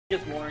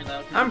gets boring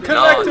though. I'm No,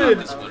 connected.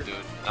 not this one, dude.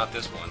 Not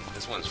this one.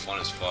 This one's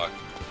fun as fuck.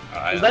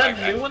 Is that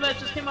a new one that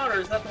just came out, or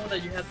is that the one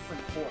that you had to play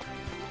before?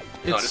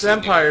 It's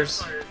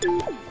Empires.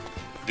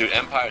 Dude,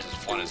 Empires is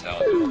fun as hell,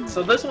 dude.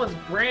 So this one's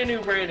brand new,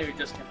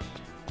 just came out.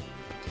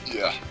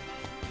 Yeah.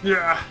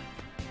 Yeah.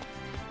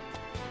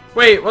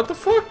 Wait, what the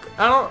fuck?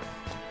 I'm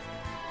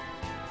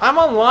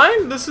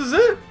online? This is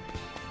it?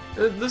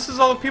 This is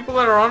all the people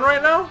that are on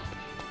right now?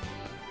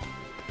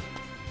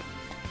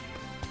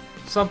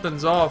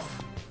 Something's off.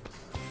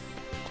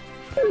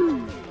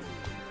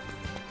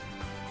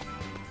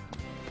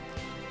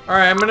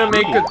 Alright, I'm gonna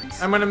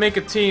make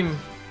a team.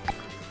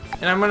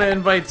 And I'm gonna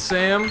invite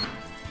Sam.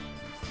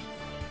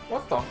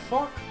 What the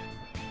fuck?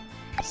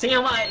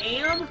 Sam, I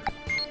am?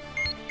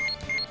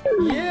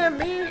 Yeah,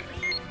 man.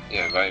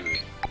 Yeah, invite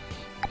me.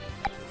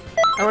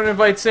 I'm gonna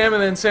invite Sam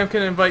and then Sam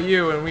can invite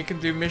you and we can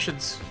do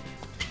missions.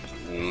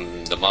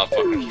 The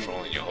motherfucker's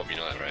trolling you. I hope you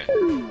know that, right?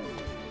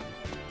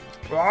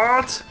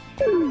 What?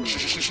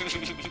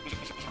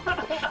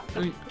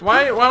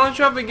 Why don't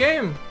you have the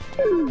game?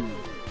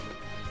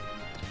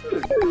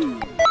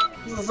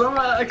 Because dude,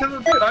 I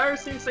already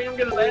seen Sam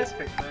get his ass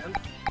kicked, man.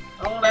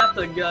 I don't have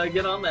to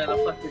get on that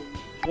and fucking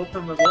whoop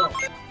him as well.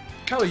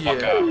 Hell yeah.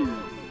 Fuck out.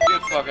 Get the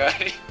fuck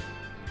out of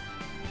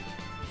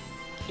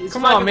here.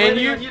 Come on, man,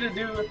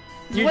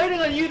 He's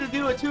waiting on you to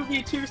do a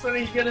 2v2 so that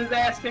he can get his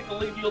ass kicked and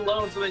leave you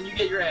alone so then you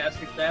get your ass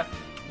kicked after.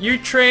 You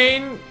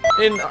train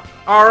in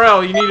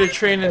RL, you need to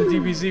train in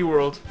DBZ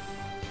World.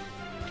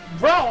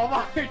 Bro, I'm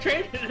already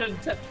training in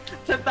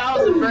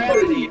 10,000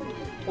 gravity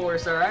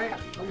force, alright?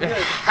 I'm good.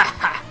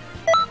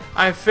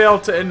 I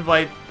failed to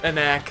invite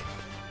Anak.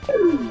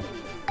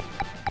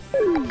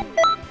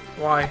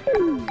 Why?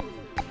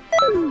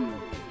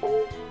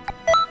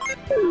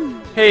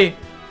 Hey,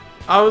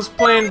 I was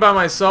playing by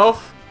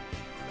myself,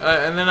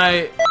 and then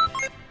I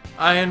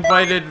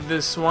invited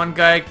this one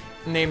guy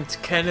named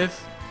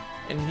Kenneth,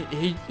 and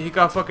he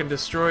got fucking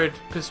destroyed.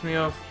 Pissed me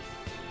off.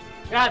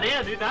 God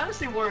damn, dude,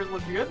 Dynasty Warriors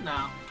look good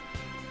now.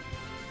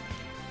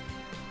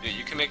 Dude,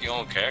 you can make your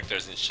own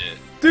characters and shit.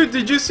 Dude,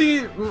 did you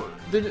see?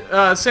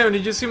 Sam,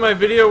 did you see my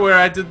video where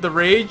I did the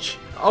rage?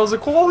 I was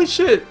like, holy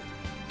shit!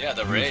 Yeah,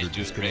 the rage, dude.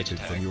 Disconnected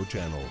Rage from your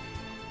channel.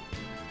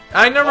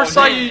 I never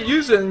saw you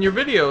use it in your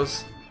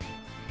videos.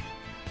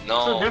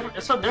 No.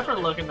 It's so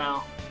different looking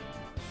now.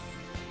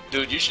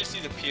 Dude, you should see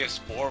the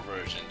PS4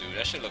 version, dude.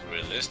 That shit look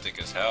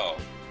realistic as hell.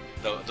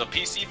 The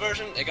PC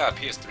version, it got a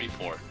PS3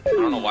 port. I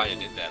don't know why they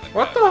did that. Like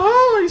What the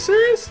hell? Are you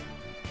serious?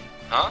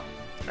 Huh?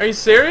 Are you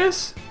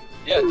serious?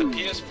 Yeah, the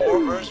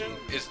PS4 version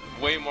is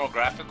way more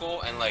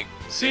graphical and like.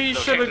 See, you the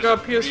should have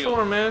got characters PS4, are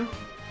real. man.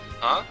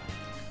 Huh?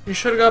 You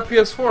should have got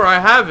PS4. I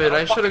have it.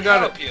 I should have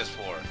got it. I don't fucking have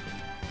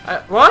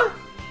a PS4. What?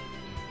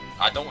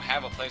 I don't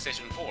have a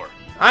PlayStation 4.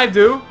 I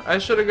do. I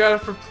should have got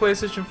it for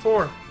PlayStation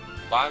 4.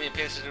 Buy me a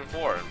PlayStation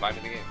 4 and buy me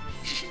the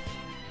game.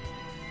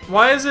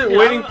 Why is it Yeah,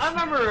 waiting? I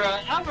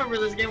remember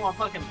this game on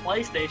fucking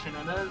PlayStation,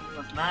 and it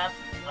was not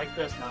like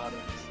this nowadays.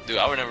 Dude,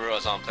 I remember it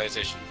was on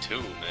PlayStation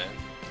 2, man.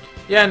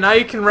 Yeah, now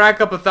you can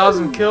rack up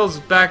 1,000 kills.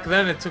 Back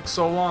then, it took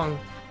so long.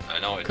 I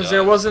know it Because does.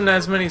 there wasn't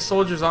as many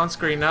soldiers on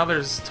screen. Now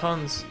there's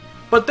tons.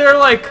 But they're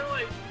like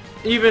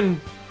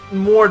even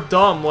more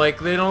dumb. Like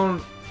they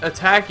don't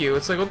attack you.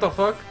 It's like what the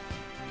fuck?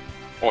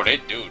 Oh, they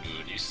do,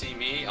 dude. You see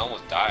me? I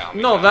almost die.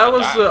 No, that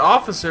was the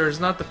officers,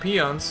 not the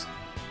peons.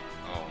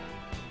 Oh.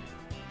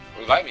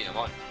 Invite me, I'm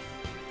on.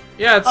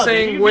 Yeah, it's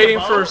saying waiting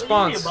for a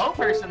response. You can be a bow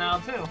person now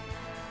too.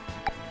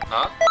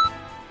 Huh?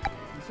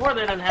 Before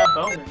they didn't have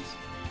bowmans.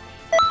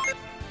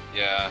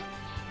 Yeah.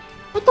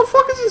 What the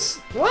fuck is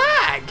this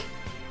lag?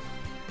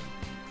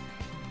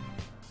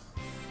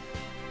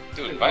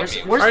 Dude, invite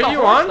me. Where's Are the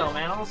you horse, on? though,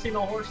 man? I don't see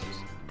no horses.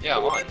 Yeah,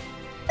 I'm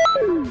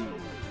on.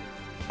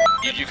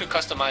 You could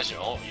customize your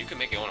own. You could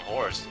make your own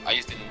horse. I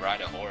used to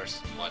ride a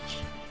horse much.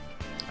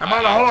 I'm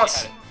on a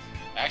horse.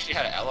 I actually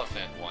had an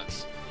elephant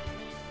once.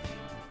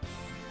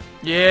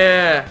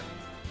 Yeah.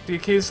 Do you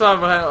keep saw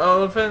an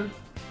elephant?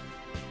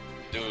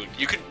 Dude,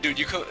 you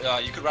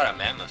could ride a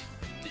mammoth.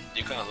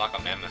 You could unlock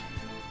a mammoth.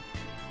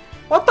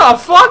 What the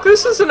fuck?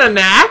 This isn't a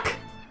knack.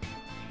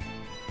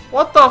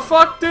 What the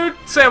fuck, dude?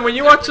 Sam, when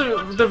you watch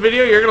the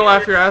video, you're gonna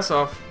laugh your ass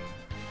off.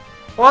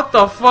 What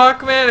the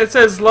fuck, man? It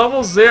says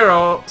level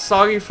 0,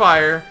 Soggy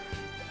Fire.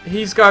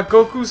 He's got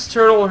Goku's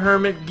Turtle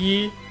Hermit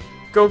Gi.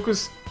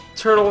 Goku's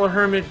Turtle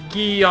Hermit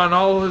Gi on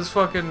all his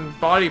fucking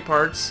body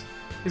parts.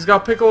 He's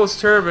got Piccolo's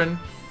Turban.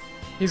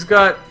 He's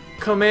got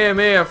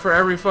Kamehameha for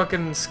every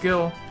fucking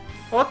skill.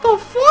 What the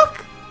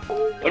fuck?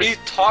 What are you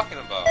talking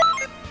about?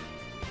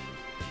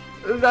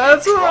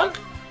 That's what.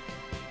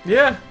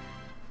 Yeah.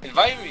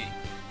 Invite me.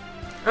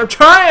 I'm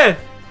trying!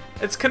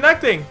 It's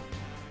connecting.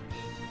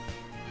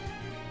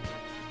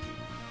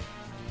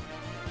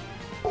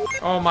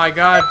 Oh my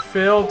god,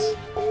 failed.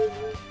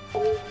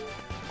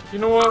 You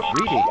know what?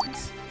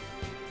 Greetings.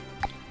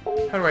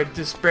 How do I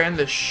disband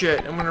this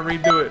shit? I'm gonna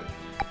redo it.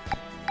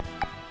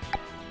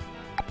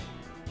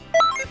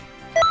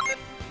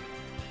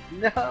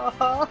 No.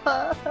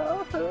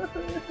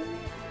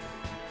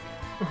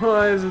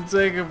 Why is it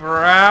taking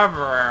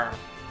forever?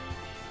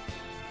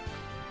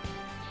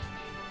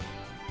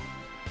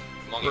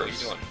 Monkey, what are you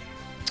doing?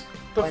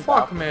 The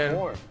fuck, man?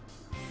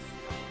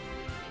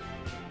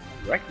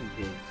 Wrecking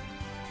teams.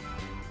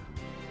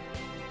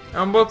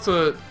 I'm about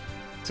to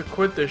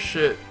quit this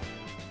shit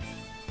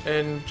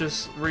and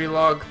just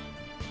relog,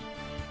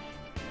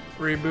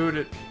 reboot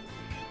it.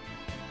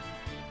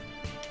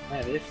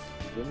 Man, this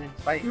women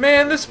fight.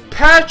 Man, this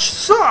patch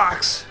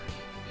sucks.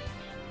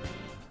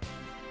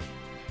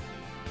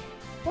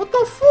 What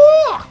the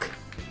fuck?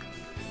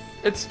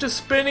 It's just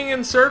spinning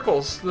in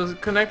circles, the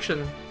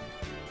connection.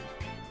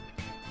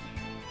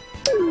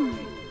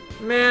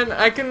 Man,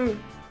 I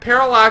can...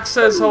 Parallax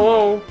says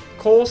hello.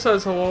 Cole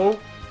says hello.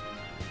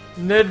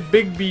 Ned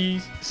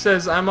Bigby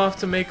says I'm off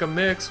to make a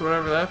mix,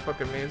 whatever that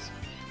fucking means.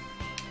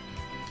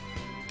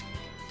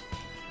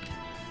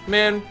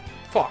 Man,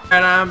 fuck.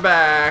 And I'm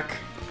back.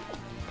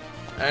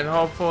 And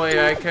hopefully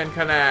I can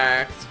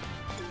connect.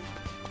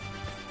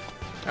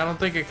 I don't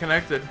think it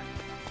connected.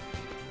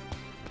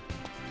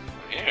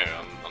 Here,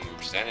 I'm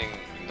standing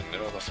in the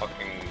middle of the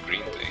fucking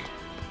green thing.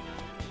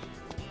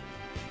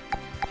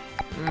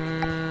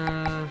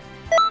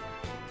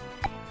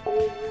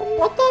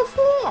 What the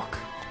fuck?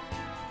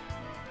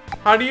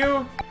 How do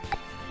you...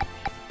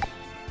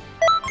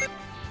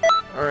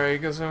 Alright, I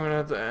guess I'm gonna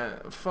have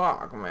to...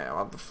 fuck, man,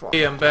 what the fuck?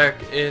 Hey, I'm back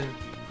in.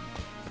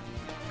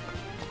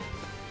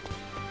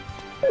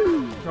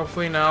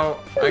 Hopefully now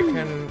I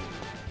can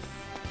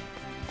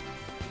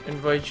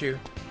invite you.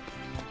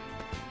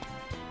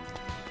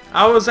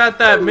 I was at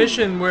that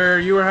mission where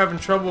you were having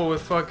trouble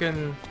with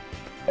fucking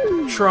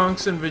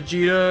Trunks and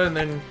Vegeta, and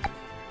then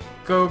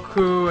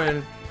Goku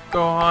and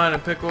Gohan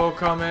and Piccolo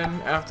come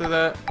in after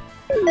that.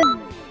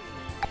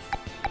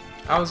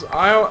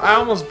 I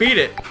almost beat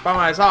it by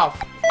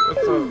myself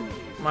with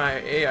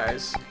my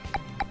AIs.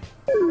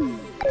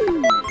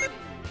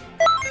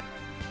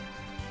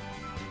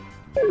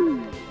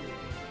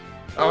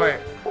 Oh wait,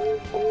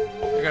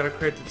 I gotta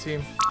create the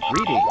team.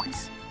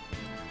 Greetings.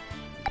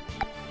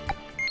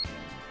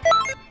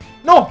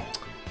 No!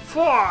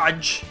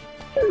 Fudge!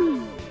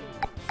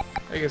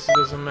 I guess it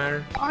doesn't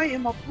matter. I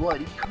am a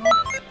bloody cunt.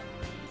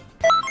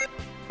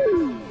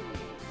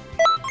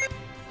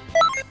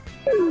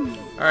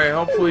 Alright,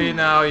 hopefully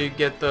now you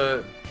get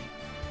the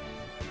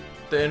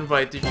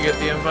invite. Did you get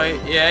the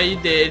invite? Yeah, you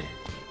did.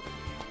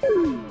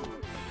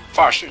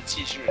 发式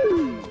气势.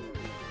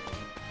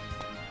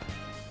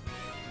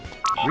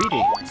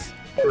 Greetings.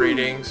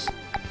 Greetings.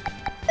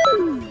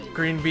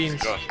 Green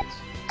beans.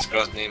 This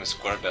girl's name is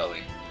Square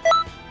Belly.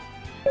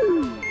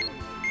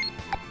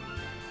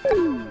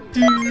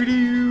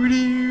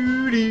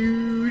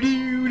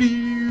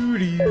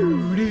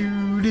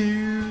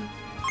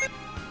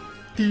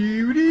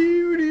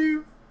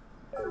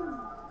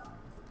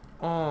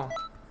 Oh,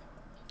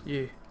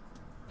 yeah.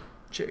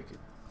 Check it.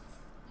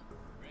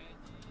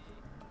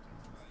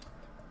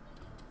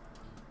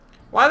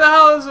 Why the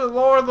hell does it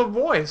lower the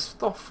voice?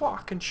 What the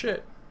fucking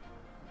shit?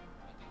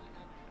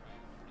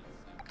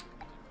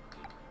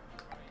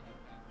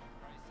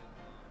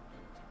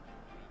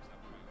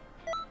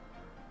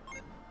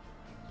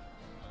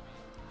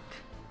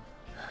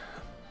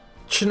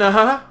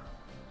 Chna?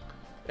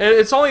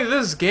 It's only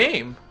this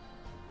game.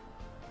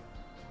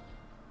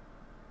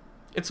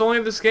 It's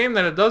only this game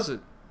that it does it.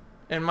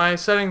 And my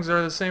settings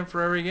are the same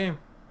for every game.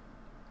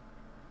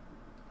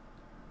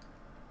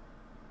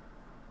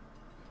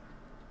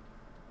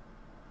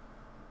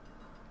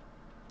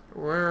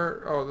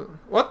 Where? Oh,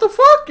 what the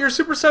fuck? You're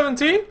Super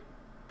 17?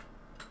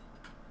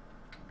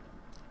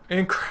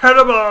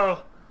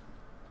 Incredible!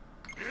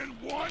 In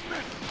 1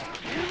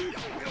 minute,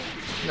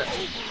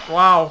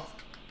 Wow.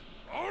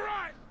 all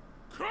right,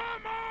 come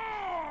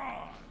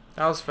on!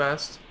 That was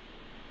fast.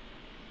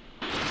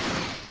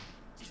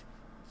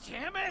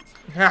 Damn it!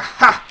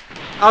 Ha!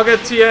 I'll get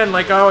TN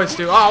like I always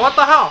do. Oh, what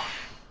the hell?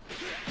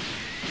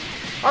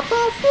 What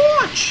the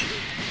fudge?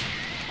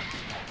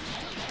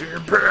 You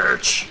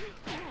bitch!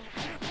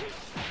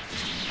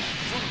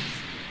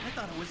 I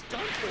thought it was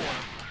done for.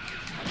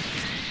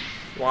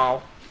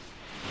 Wow.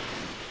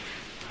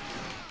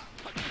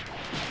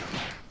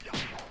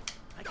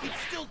 I can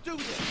still do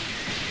this.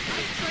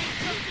 I trained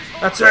just as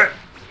hard. That's it.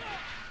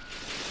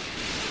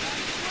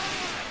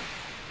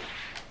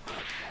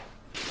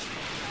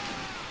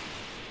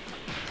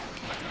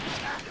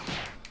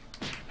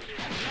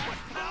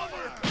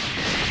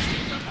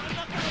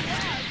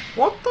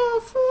 What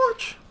the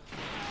fudge?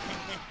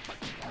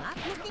 Not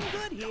looking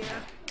good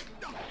here.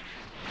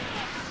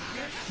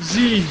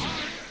 Z.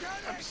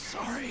 I'm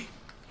sorry.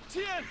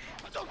 Tien,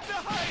 don't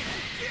die!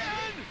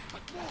 Tien!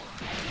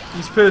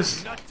 He's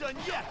pissed. Not done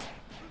yet.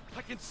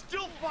 I can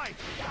still fight.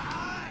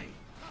 Die!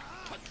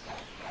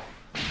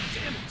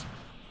 Damn it!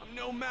 I'm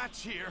no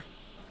match here.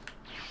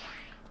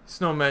 It's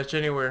no match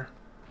anywhere.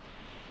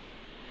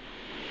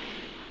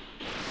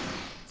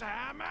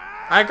 Damn it!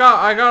 I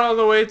got all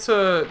the way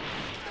to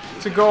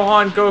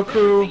Gohan,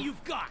 Goku,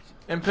 You've got.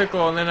 and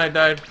Piccolo, and then I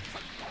died.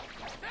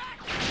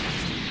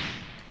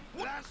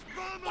 What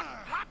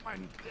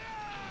happened?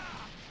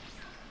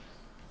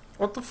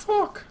 What the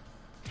fuck?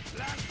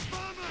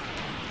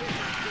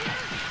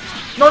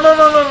 No, no,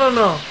 no, no, no,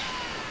 no.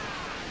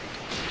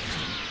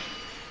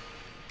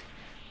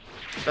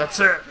 That's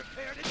it.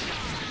 Prepare to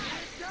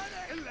die.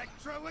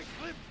 Electro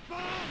eclipse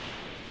bomb.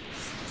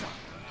 Stop.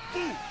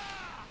 Ooh.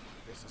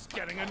 This is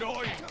getting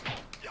annoying.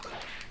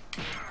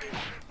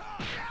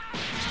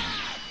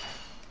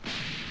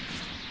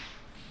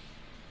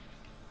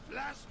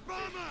 Flash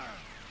bomber.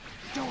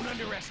 Don't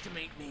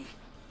underestimate me.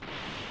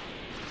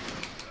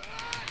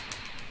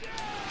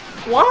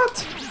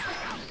 What?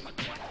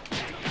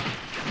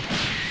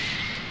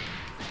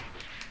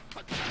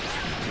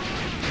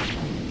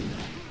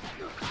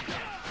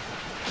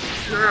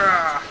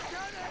 Yeah.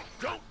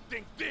 Don't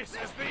think this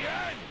is the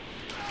end.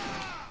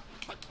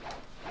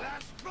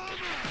 Flash bomber.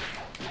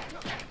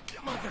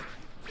 Mother.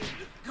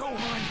 Go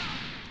on.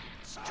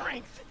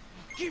 Strength.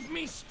 Give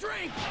me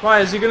strength. Why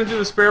is he gonna do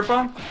the spirit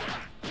bomb?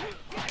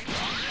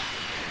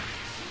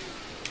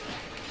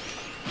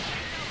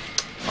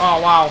 Oh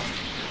wow.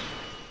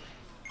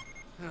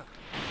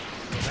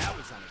 That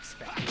was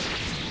unexpected.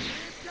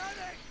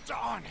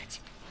 Darn it.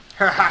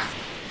 Haha.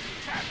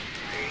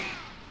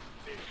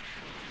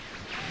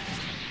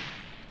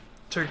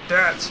 Take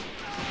that.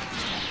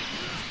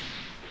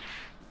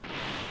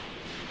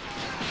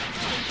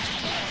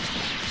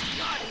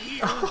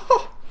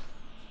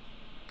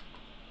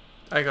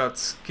 I got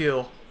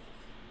skill.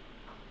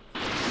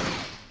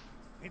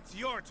 It's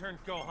your turn,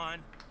 Gohan.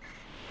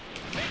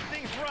 Make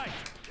things right.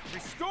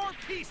 Restore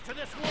peace to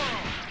this world.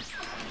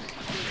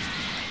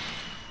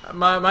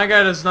 My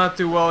guy does not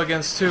do well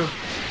against 2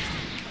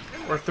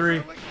 or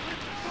 3.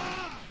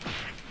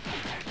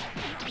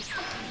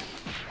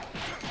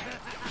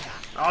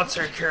 I'll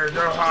take care of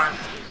Gohan.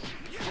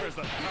 Where's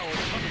the power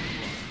coming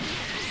from?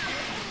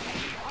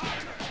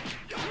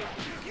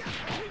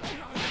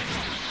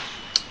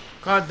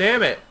 God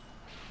damn it.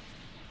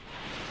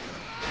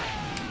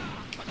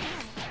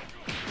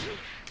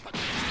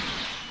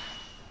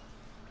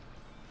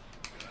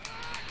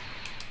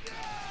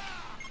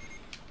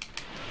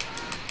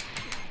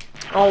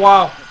 Oh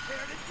wow.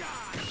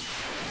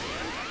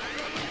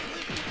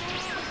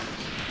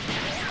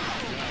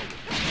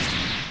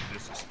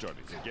 This is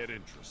starting to get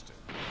interesting.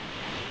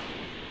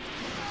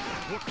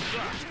 What's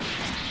that?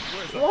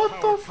 Where's the What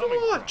power the coming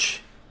from?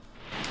 fudge?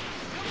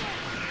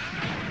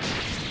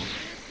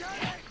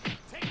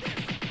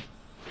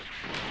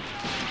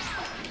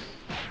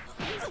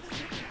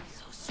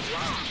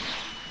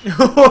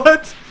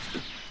 What?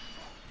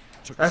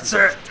 That's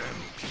it.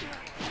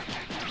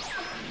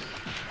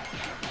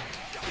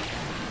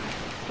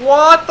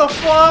 What the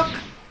fuck?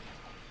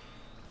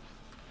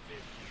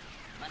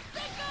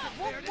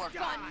 Won't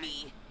work on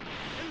me.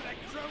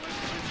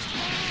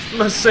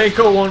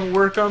 Masenko won't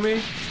work on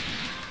me.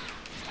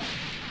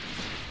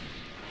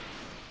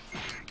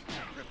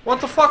 What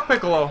the fuck,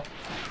 Piccolo?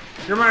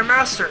 You're my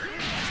master. Is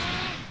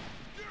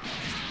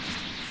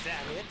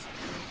that it?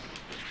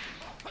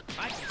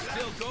 I can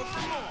still go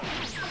for more.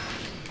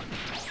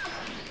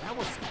 That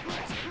was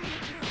surprising.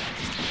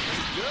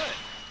 Pretty good.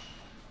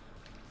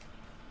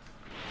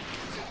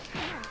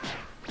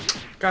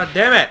 God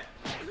damn it.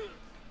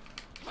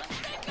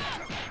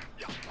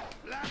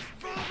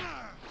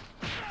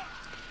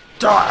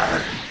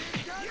 Die.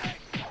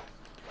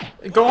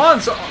 Go on,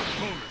 so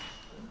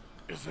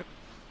Is it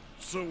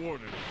so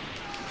ordinary?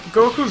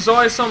 Goku's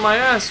always on my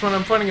ass when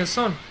I'm fighting his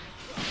son.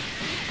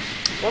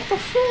 What the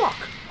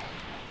fuck?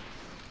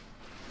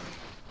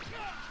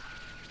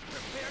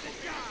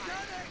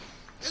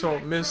 So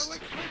it missed.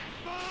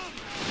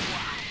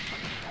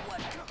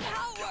 What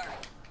power?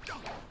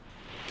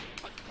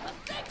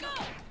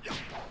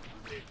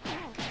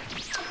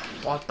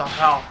 What the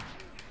hell?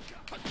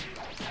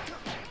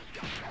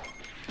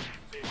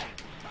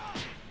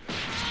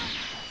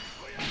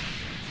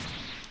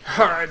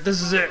 Alright,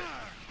 this is it.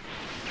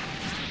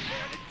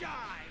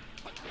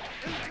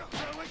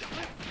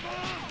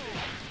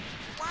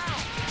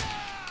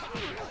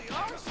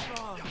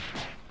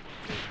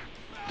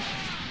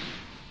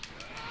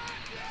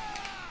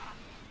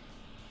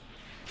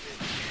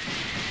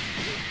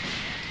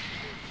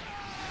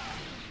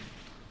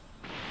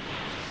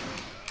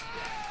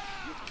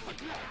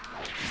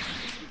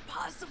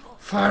 Impossible.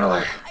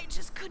 Finally. I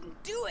just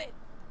couldn't do it.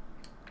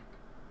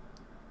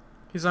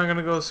 He's not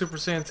gonna go Super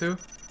Saiyan 2.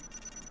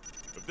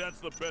 If that's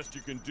the best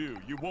you can do,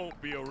 you won't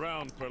be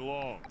around for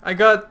long. I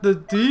got the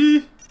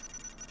D.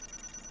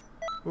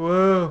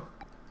 Whoa.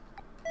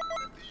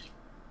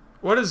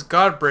 What is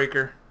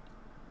Godbreaker?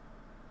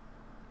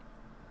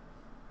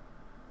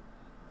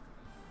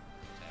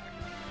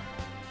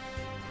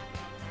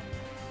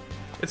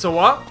 It's a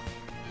what?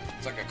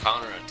 It's like a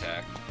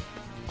counterattack.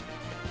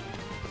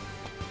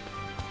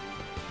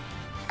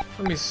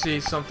 Let me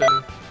see something.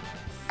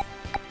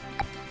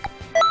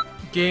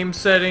 Game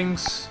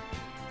settings.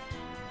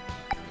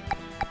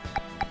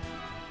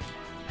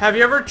 Have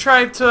you ever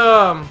tried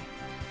to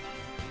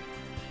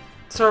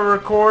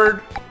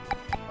record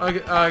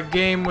a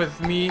game with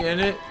me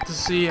in it to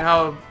see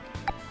how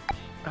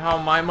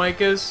my mic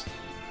is?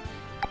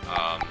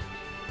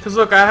 Cause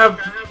look, I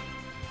have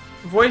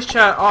voice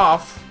chat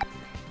off.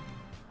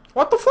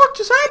 What the fuck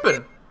just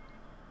happened?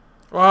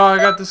 Wow, I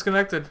got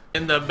disconnected.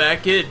 In the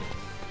back end.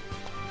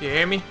 You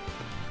hear me?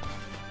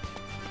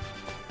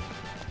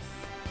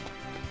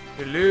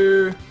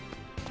 Hello.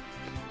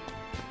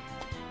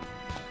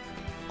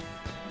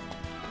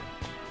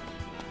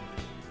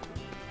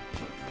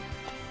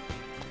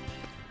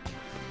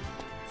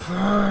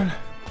 Fine.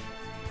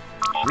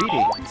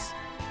 Greetings.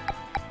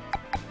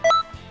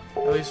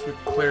 At least we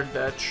cleared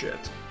that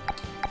shit.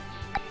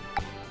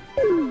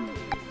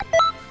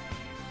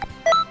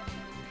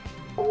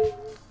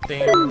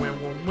 Damn.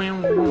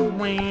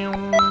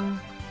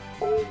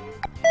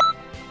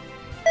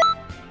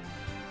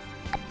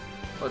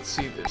 Let's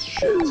see this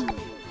shit.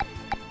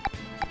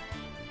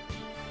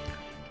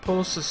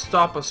 Pulse to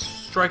stop a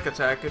strike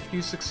attack. If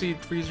you succeed,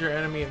 freeze your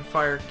enemy and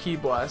fire key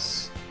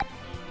blasts.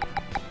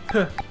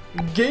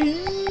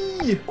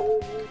 Gay!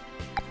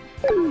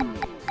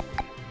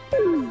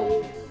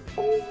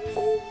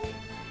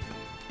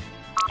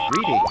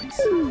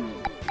 Greetings.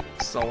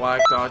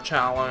 Select a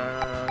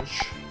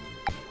challenge.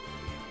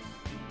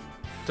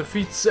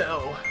 Defeat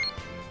Cell.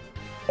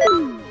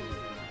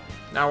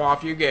 Now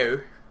off you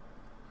go.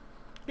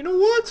 You know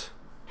what?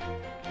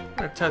 I'm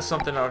gonna test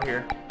something out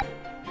here.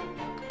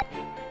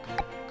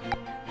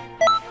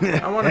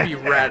 I want to be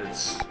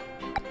Raditz.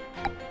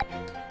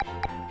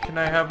 Can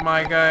I have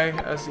my guy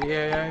as the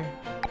AI?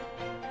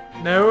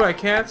 No, I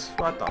can't?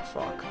 What the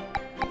fuck?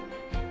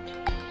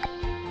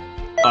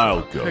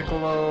 I'll go.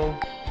 Piccolo.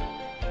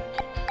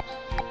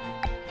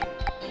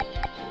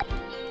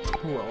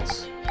 Who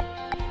else?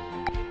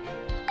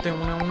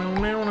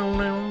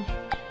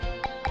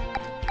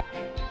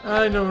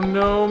 I don't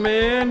know,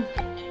 man.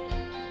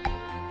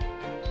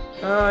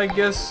 I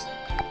guess,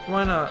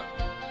 why not?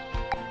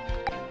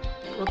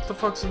 What the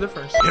fuck's the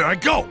difference? Here I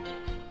go.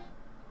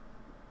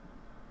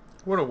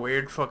 What a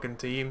weird fucking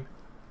team.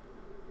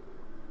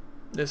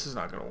 This is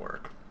not gonna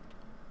work.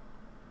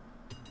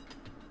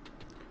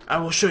 I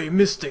will show you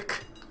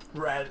Mystic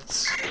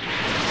Raditz.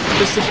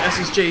 Mystic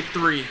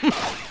SSJ3.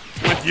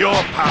 With your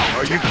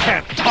power, you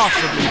can't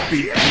possibly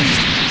beat me.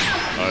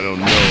 I don't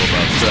know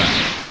about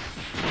that.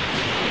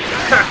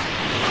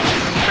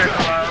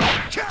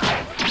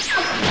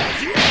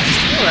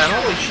 Oh, man,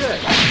 holy shit.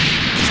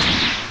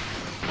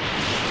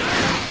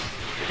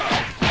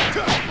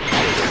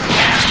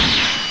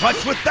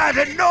 What's with that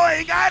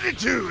annoying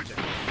attitude?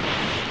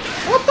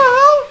 What the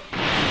hell?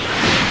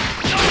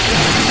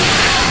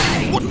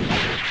 What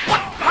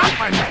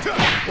happened?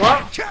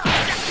 What?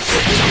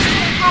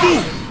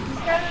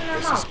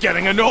 This is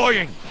getting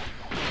annoying.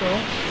 So?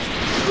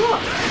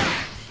 Look!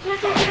 You're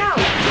taking out!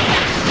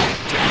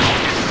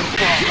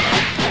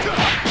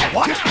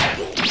 What?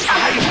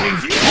 I mean,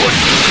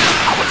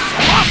 how is this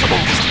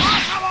possible?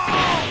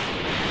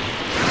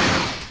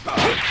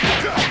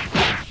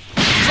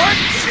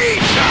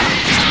 Vegeta!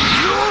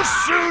 You'll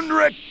soon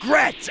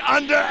regret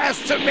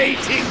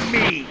underestimating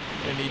me.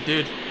 And he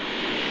did.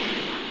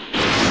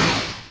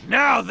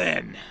 Now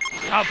then,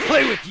 I'll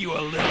play with you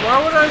a little.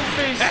 Why would I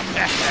face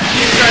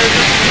these guys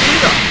with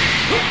Vegeta?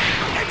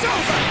 It's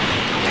over!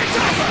 It's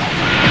over!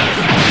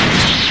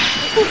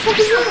 What the fuck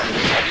is that?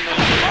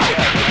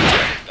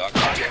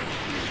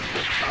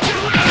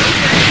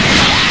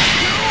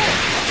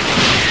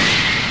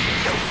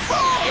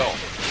 Yo,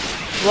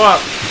 What?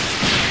 what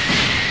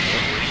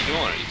are you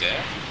doing? Are you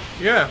there?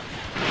 Yeah.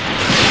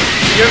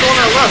 You're the one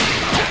that left.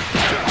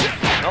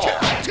 No,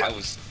 I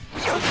was.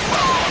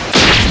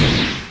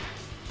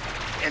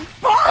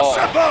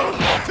 Impossible!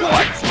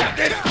 What's with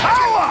this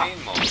power?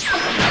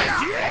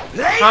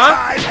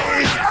 Playtime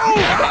is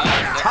over!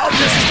 I'll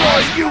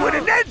destroy you in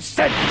an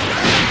instant!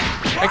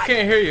 I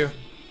can't hear you.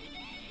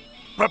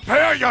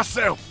 Prepare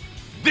yourself!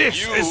 This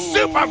is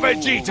Super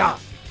Vegeta!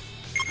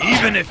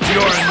 Even if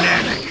you're an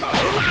Anak,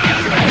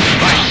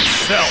 by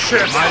yourself,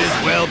 it might as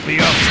well be a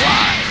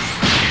fly.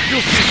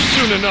 You'll see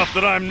soon enough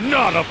that I'm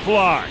not a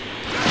fly.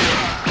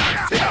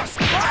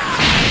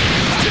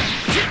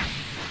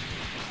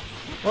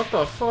 What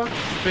the fuck?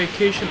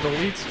 Vacation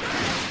deletes.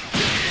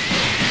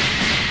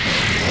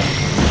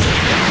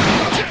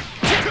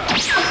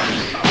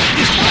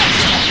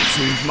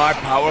 Seems my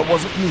power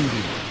wasn't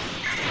needed.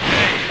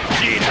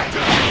 Hey,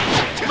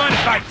 Vegeta! Mind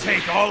if I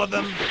take all of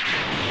them?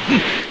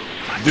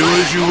 Do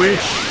as you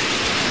wish.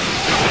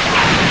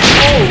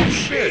 Oh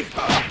shit!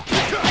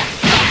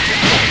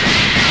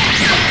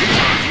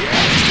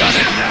 Done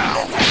it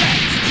now.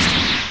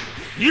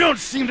 You don't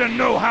seem to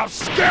know how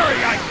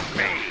scary I can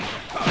be.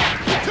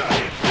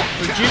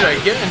 Vegeta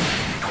again.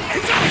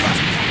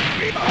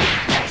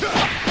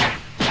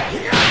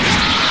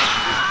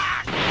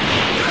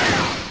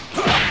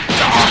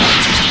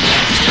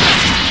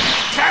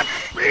 Can't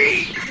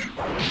be.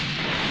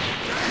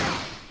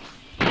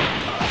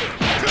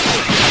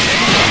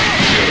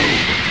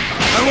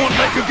 I won't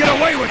let you get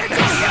away with this.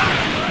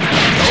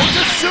 Don't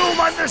assume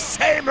I'm the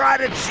same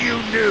Raditz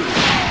you knew.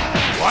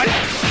 What?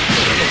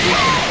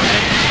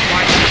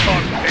 Why you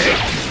talk big?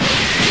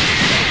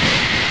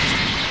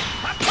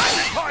 I'm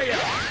coming for you.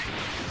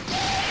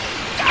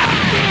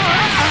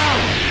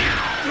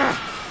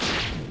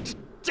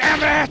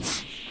 Damn it!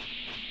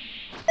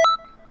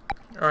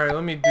 Alright,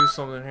 let me do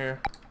something here.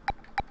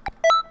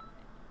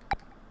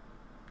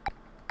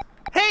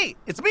 Hey,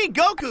 it's me,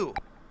 Goku!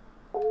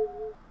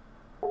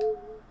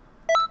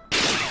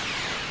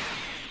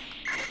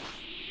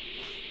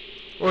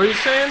 What are you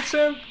saying,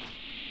 Sim?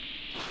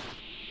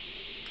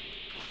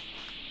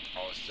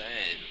 I was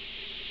saying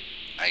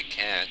I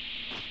can't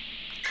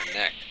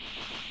connect.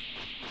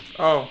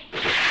 Oh.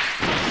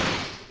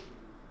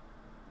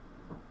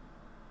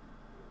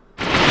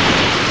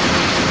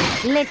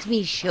 Let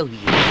me show you.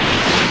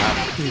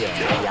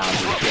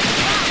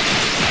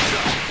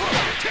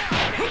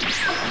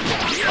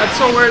 That's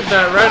so weird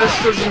that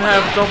Redis doesn't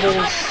have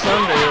double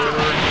Sunday or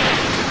whatever.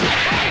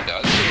 He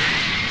does.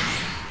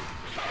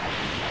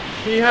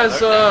 He has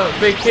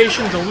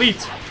vacation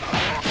delete. You're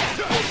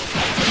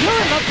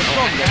not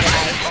stronger than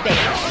I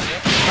expected,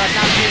 but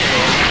not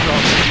nearly as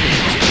strong as me.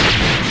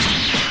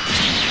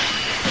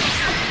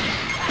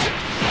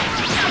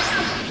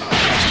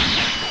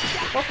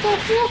 What the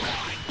fuck?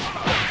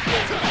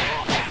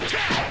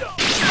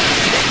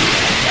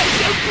 I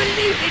don't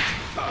believe it!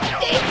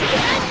 This is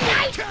a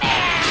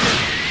nightmare!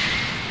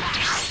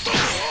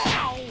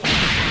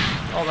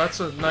 Oh, that's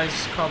a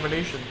nice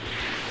combination.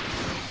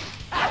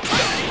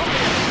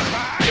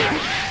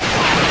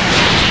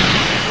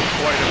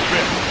 Quite a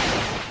bit.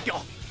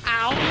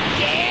 How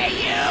dare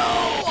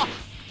you!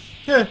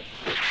 Yeah.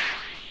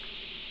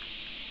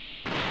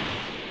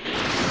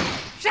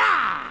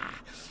 Sha!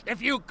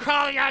 If you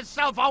call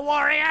yourself a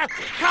warrior,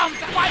 come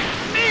to fight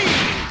me!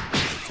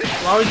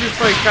 Why would you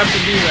fight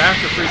Captain Beam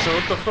after Frieza?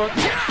 What the fuck?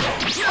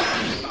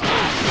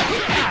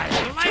 I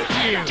like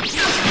you!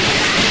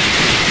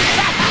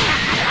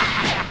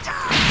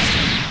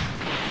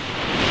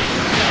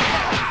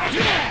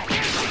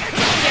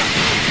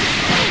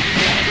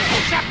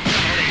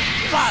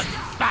 Fun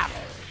battle!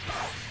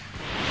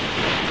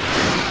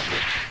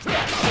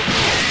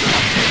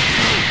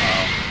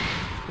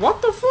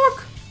 What the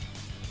fuck?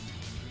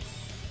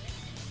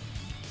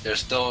 They're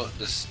still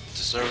the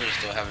server is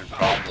still having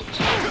problems.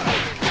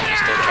 They're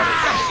still trying to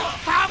fix it.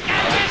 How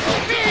can this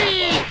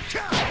be?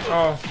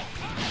 Oh.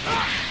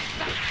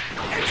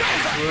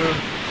 Weird.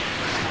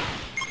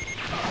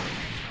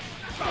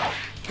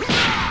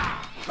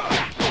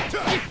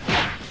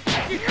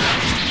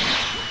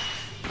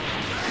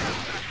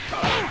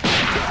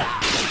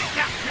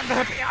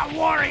 There be a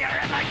warrior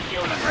in the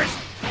universe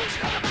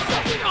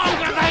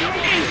stronger than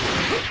me!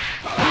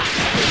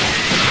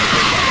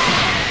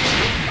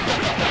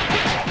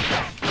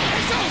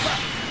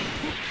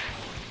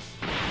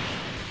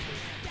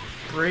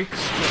 Breaks.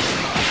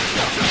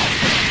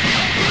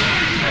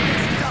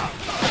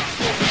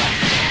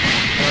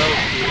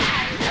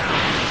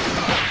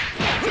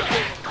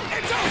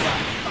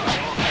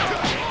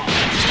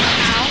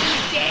 How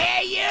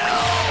dare you!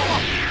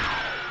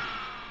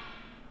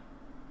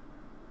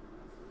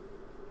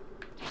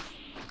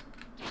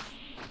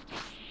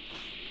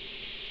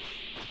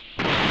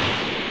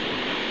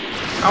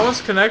 I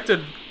was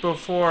connected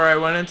before I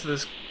went into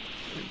this,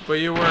 but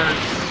you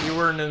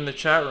weren't in the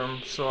chat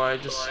room, so I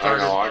just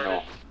started. I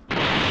know.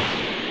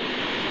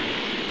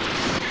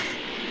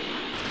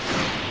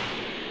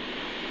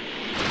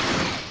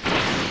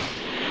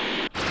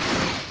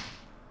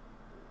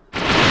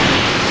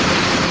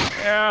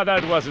 Yeah,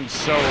 that wasn't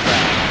so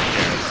bad, I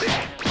guess.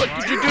 But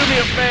could you do me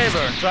a favor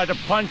and try to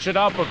punch it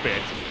up a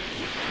bit?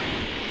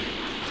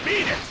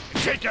 Beat it!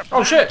 Take your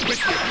Oh shit! with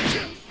you.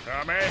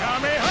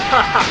 Kamehameha!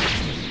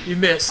 Haha! You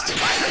missed.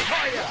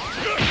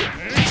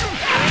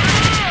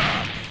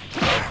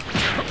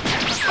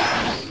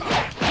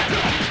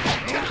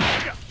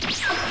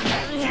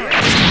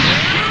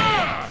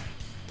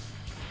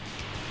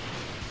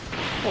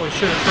 Holy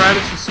shit, if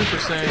Raditz is Super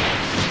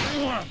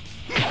Saiyan.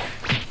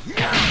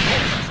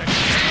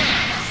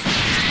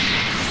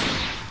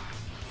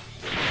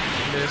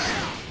 Missed.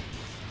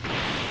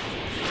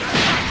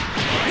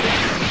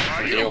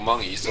 Yo,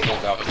 Monkey, you still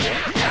don't got it.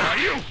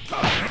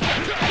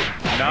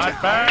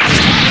 Not bad.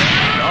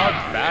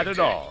 Not bad at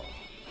all.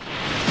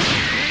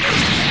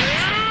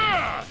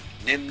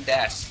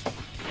 Nimdas.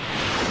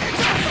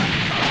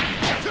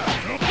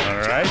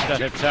 Alright,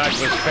 that attack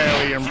was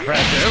fairly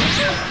impressive.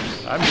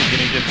 I'm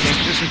beginning to think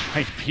this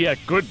might be a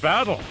good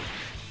battle.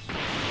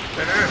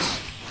 It is.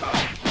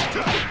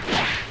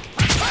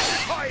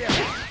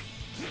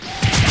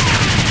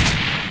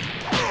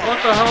 What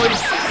the hell? He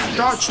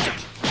dodged it.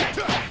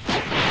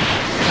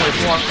 Oh, he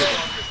blocked it.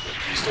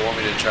 You still want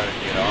me to try to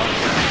get on?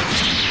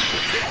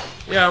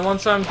 Yeah,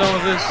 once I'm done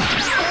with this.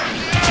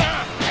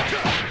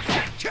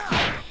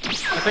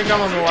 I think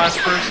I'm on the last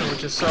person,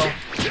 which is so.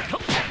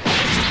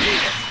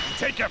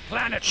 Take your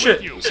planet Shit.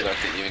 with you. So I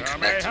can even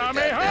connect to that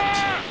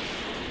Kamehameha!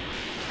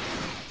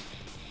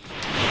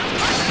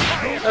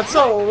 That's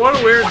so. What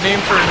a weird name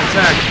for an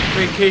attack.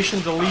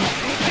 Vacation delete.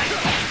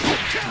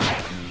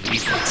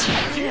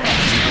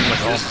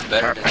 This is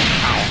better than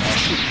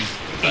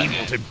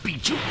Able to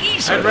beat you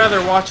easily. I'd rather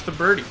watch the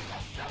birdie.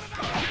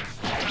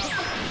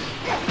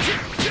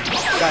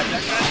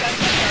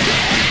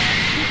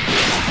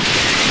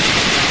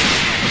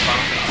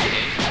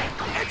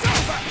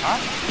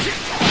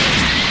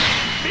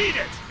 Beat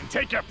it and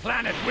take your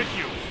planet with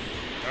you.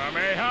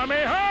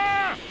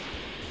 Kamehameha!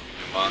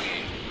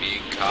 Monkey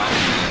being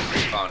confident.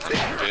 We found his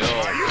bill.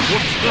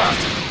 What's that?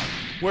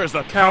 Where's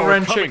the Cow power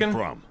Ren coming chicken?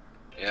 from?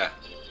 Yeah.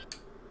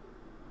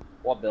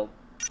 What build?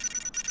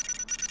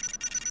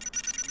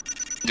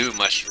 Dude,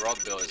 my shrub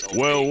build is OP.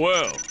 Well,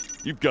 well.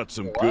 You've got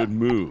some good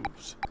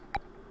moves.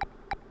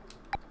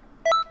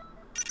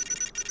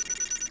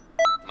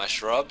 My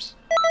shrubs?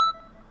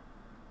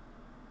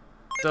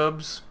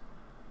 Dubs.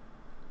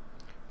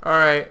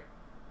 Alright.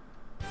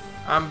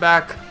 I'm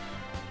back.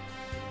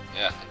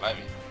 Yeah, invite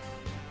me.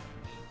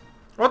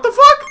 What the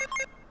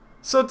fuck?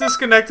 So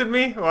disconnected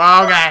me?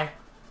 Wow, guy.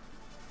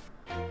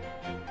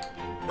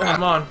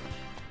 Come on.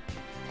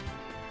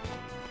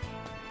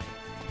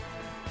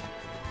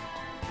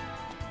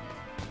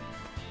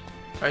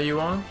 Are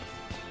you on?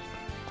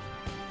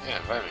 Yeah,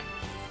 invite me.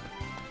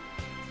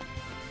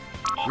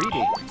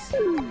 Greetings.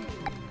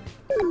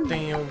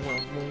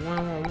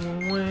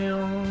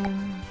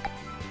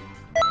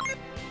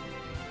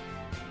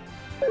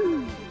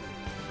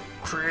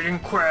 Creating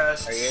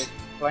quests. Are you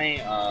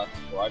playing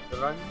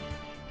Squadron?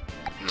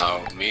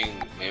 No, me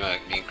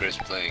and Chris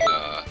playing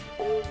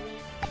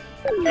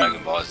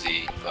Dragon Ball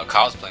Z.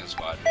 Kyle's playing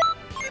Squadron.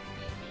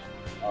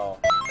 Oh,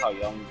 how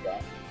young is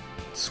that?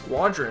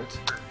 Squadrant.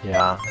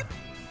 Yeah.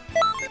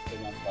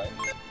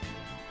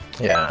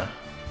 Yeah.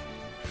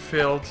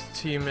 Failed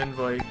team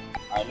invite.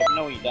 Alright, let me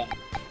know when you're done.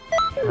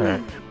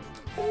 Alright.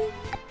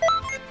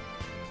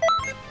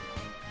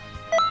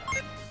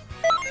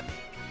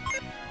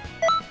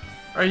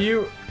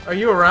 Are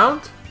you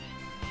around?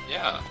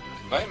 Yeah,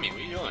 invite me. What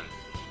are you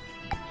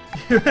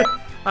doing?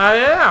 I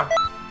am.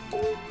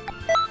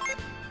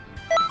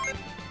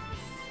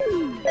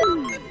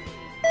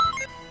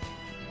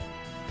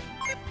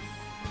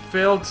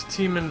 Failed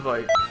team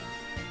invite.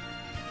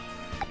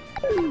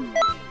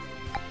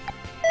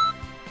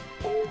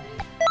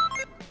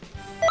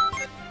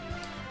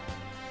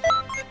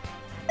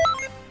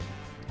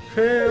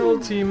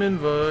 Failed team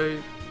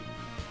invite.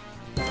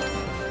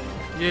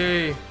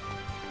 Yay.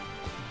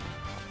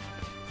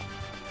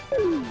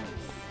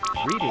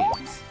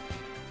 Greetings.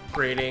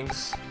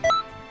 Ratings.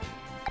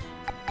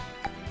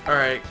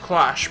 Alright,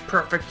 Clash,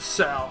 perfect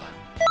cell.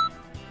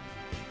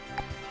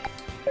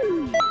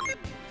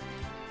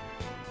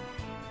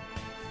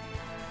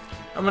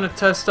 I'm gonna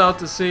test out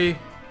to see.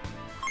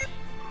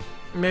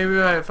 Maybe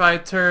if I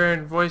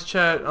turn voice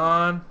chat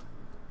on.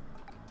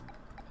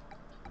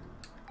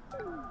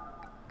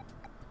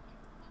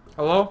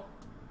 Hello?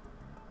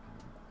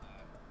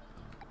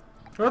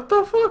 What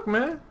the fuck,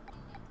 man?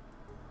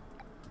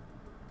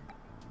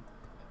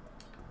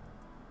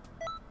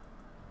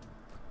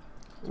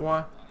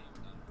 Why?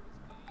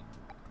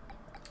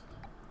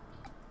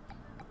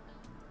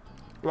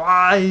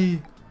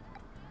 Why?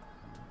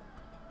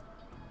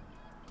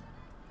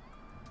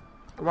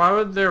 Why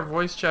would their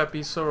voice chat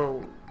be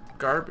so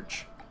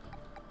garbage?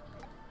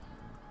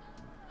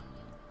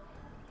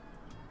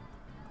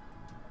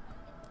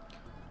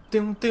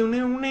 Doom doom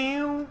doom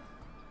doom.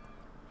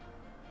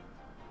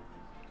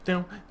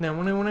 Doom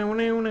doom doom doom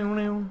doom doom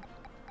doom.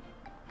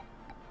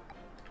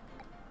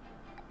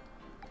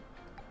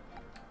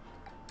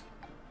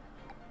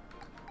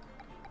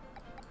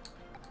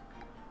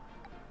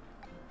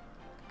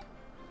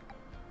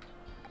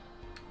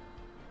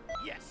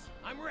 Yes,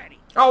 I'm ready.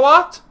 Oh,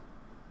 what?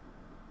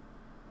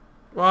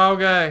 Wow,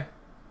 guy.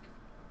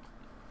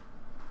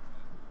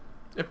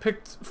 It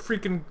picked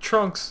freaking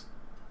Trunks.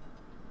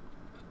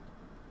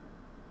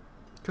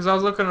 Because I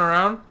was looking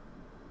around.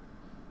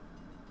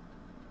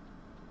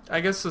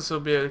 I guess this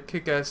will be a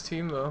kick-ass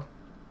team, though.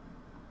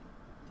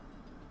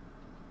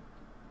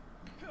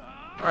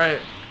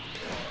 Alright.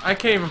 I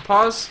can't even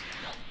pause.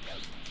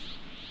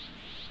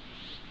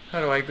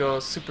 How do I go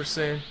Super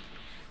Saiyan?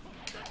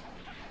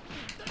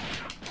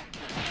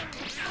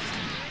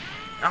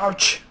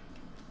 Ouch!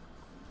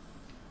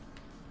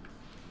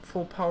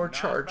 Full power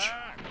charge.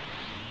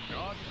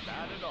 Not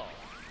bad at all.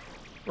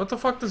 What the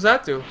fuck does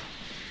that do?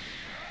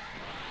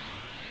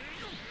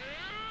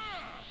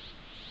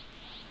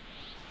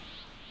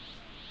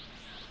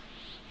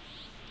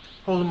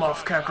 Hold him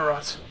off,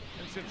 Kakarot.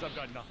 And since I've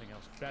got nothing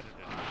else better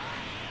to do,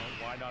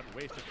 why not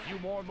waste a few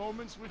more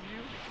moments with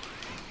you?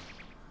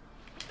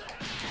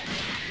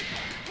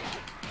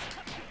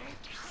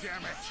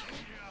 Damn it!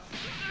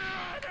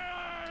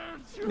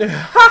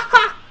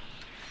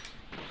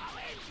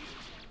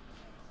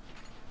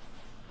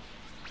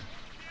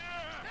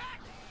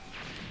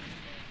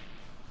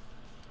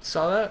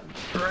 Saw that?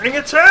 Burning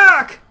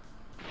attack!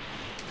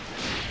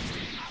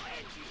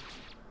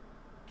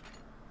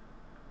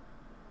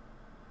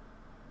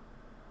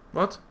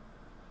 What?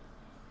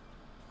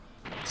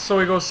 So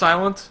he goes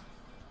silent?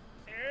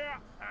 Yeah,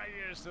 I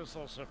guess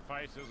this'll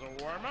suffice as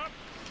a warm-up.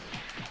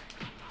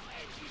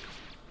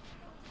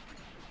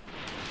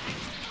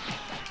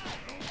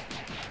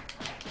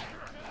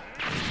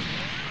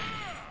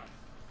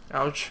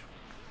 Ouch.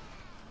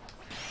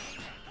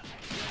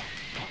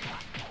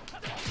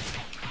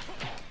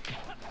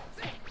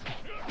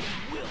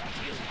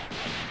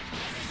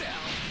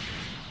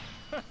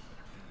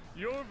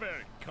 You're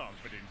very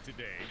confident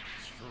today,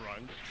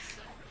 Trunks.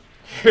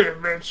 Here,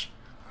 bitch.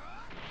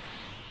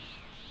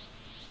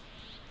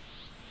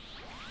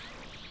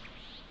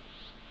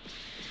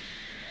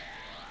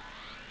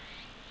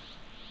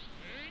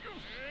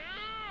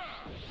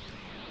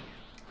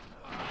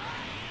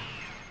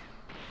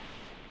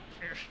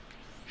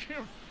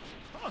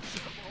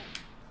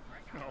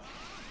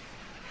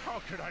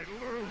 could I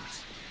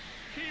lose?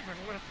 Even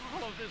with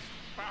all of this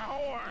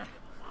power.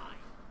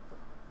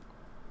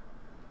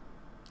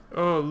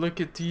 Oh, look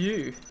at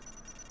you.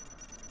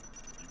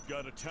 You've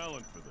got a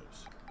talent for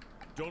this.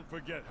 Don't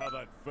forget how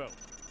that felt.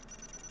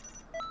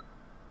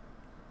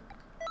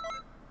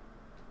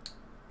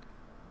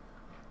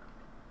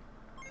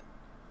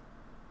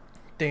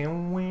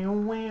 Damn, wow,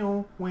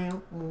 wow,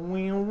 wow,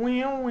 wow,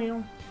 wow,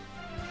 wow.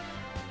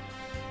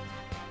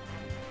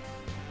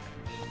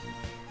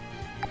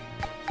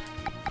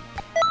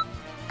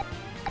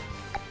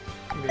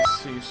 Let me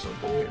see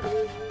something here.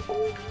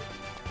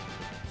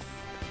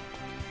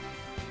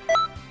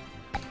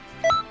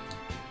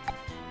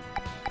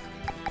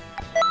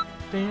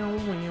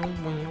 Damn, wow,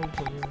 wow,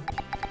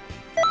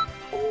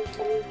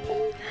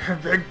 wow.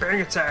 Big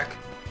bang attack.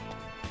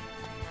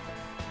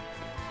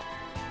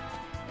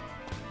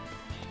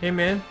 Hey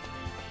man,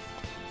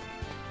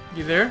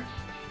 you there?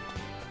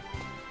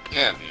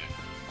 Yeah, man.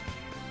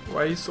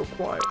 Why are you so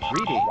quiet?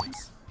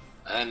 Greetings.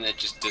 And it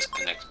just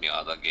disconnects me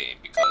out of the game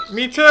because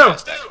Me you too.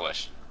 asked that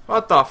question.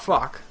 What the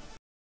fuck?